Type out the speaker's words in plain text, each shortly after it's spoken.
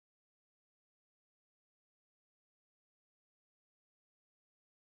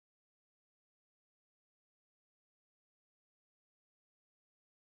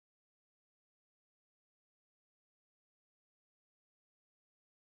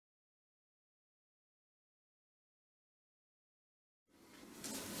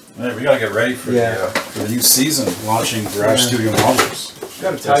Hey, we gotta get ready for the new season, launching Garage Studio Models.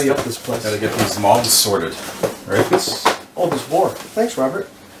 Gotta tidy up this place. Gotta get these models sorted. Right? This more. Thanks, Robert.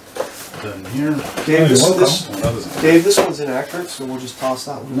 Then here. Dave, Dave, this one's inaccurate, so we'll just toss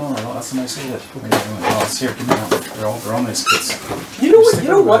that one. No, that's a nice kit. Okay. Oh, it's here. Give me one. They're all nice kits. You know what? You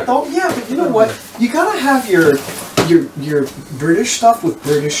know what though? Yeah, but you know what? You gotta have your British stuff with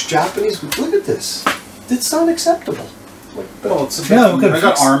British Japanese. Look at this. It's unacceptable. Well, it's a bit. I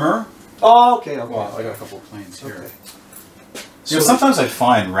got armor. Oh, okay. Well, I got a couple of planes here. Okay. So sometimes I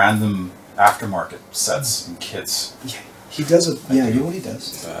find random aftermarket sets and kits. Yeah, he does it. Yeah, you know what he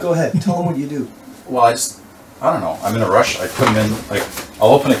does. Go ahead. Tell him what you do. Well, I don't know. I'm in a rush. I put them in, like, I'll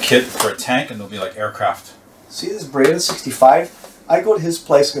open a kit for a tank and they'll be like aircraft. See this Breda 65? I go to his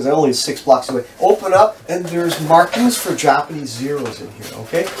place because I only live 6 blocks away. Open up and there's markings for Japanese zeros in here,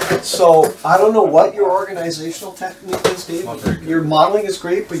 okay? So, I don't know what your organizational technique is, Dave. Your modeling is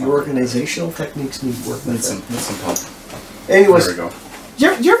great, but your organizational techniques need work. Need some help. Anyways, there we go.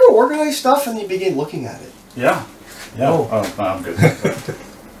 Do you ever organize stuff and you begin looking at it? Yeah. Yeah. Oh, no, I'm good.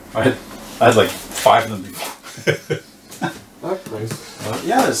 I had like 5 of them before. That's nice.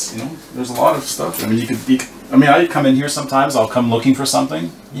 Yeah, there's a lot of stuff. I mean, I come in here sometimes. I'll come looking for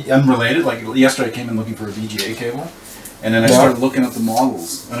something unrelated. Like yesterday, I came in looking for a VGA cable, and then I started looking at the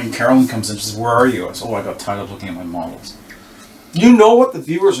models. And then Carolyn comes in. She says, "Where are you?" I said, "Oh, I got tired of looking at my models." You know what the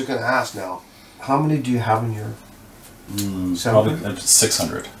viewers are going to ask now? How many do you have in your? Probably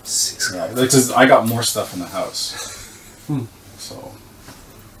 600. 600. Yeah, I got more stuff in the house. So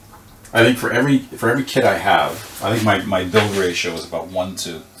I think for every kit I have, I think my build ratio is about 1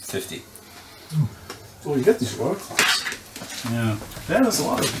 to 50. Well, you get these oil clocks. Yeah, there's a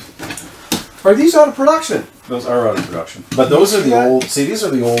lot of them. Are these out of production? Those are out of production. But those are the old. See, these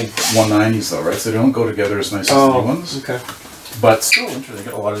are the old 190s though, right? So they don't go together as nice as the new ones. Okay. But still interesting. They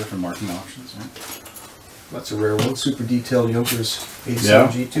got a lot of different marking options. Right? That's a rare one. Super detailed Junkers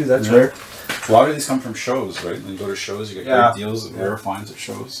 87G2. That's rare. A lot of these come from shows, right? When you go to shows, you get great deals at rare finds at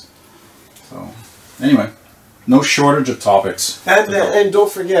shows. So, anyway, no shortage of topics. And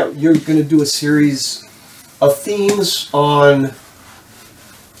don't forget, you're going to do a series of themes on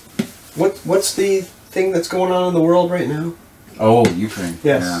what's the thing that's going on in the world right now? Oh, Ukraine.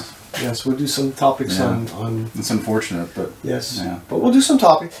 Yes. Yeah. Yes, we'll do some topics on. It's unfortunate, but yes. Yeah. But we'll do some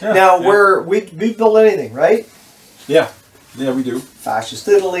topics. Yeah. Now we build anything, right? Yeah. Yeah, we do. Fascist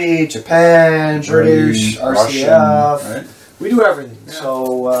Italy, Japan, British, RCF. Russian, right? We do everything. Yeah.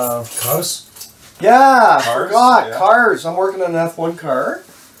 So cars? Yeah, cars? Forgot. Yeah. Cars. I'm working on an F1 car.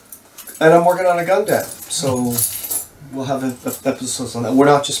 And I'm working on a Gundam. So we'll have episodes on that. We're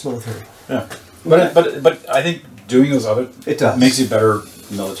not just military. Yeah. But I think doing those other makes you better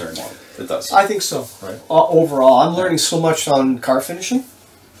military model. It does. I think so. Right. Overall, I'm learning so much on car finishing.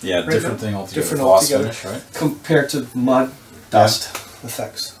 Yeah, right different now. thing altogether. Different Gloss altogether. finish, right? Compared to mud, dust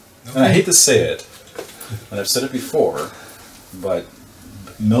effects. And I hate to say it, and I've said it before, but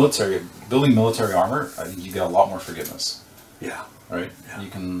building military armor, I think you get a lot more forgiveness. Yeah. Right?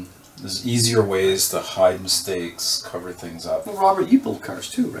 Yeah. There's easier ways to hide mistakes, cover things up. Well, Robert, you build cars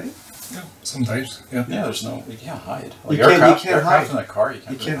too, right? Yeah, sometimes. Yeah. Yeah, you can't hide. Like you can't aircraft hide in a car,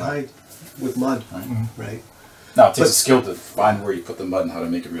 you can't hide with mud, right? Now, it takes a skill to find where you put the mud and how to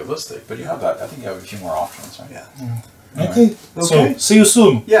make it realistic, but you have that. I think you have a few more options, right? Yeah. Okay. So, see you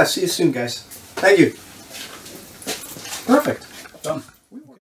soon. Yeah, see you soon, guys. Thank you. Perfect. Done.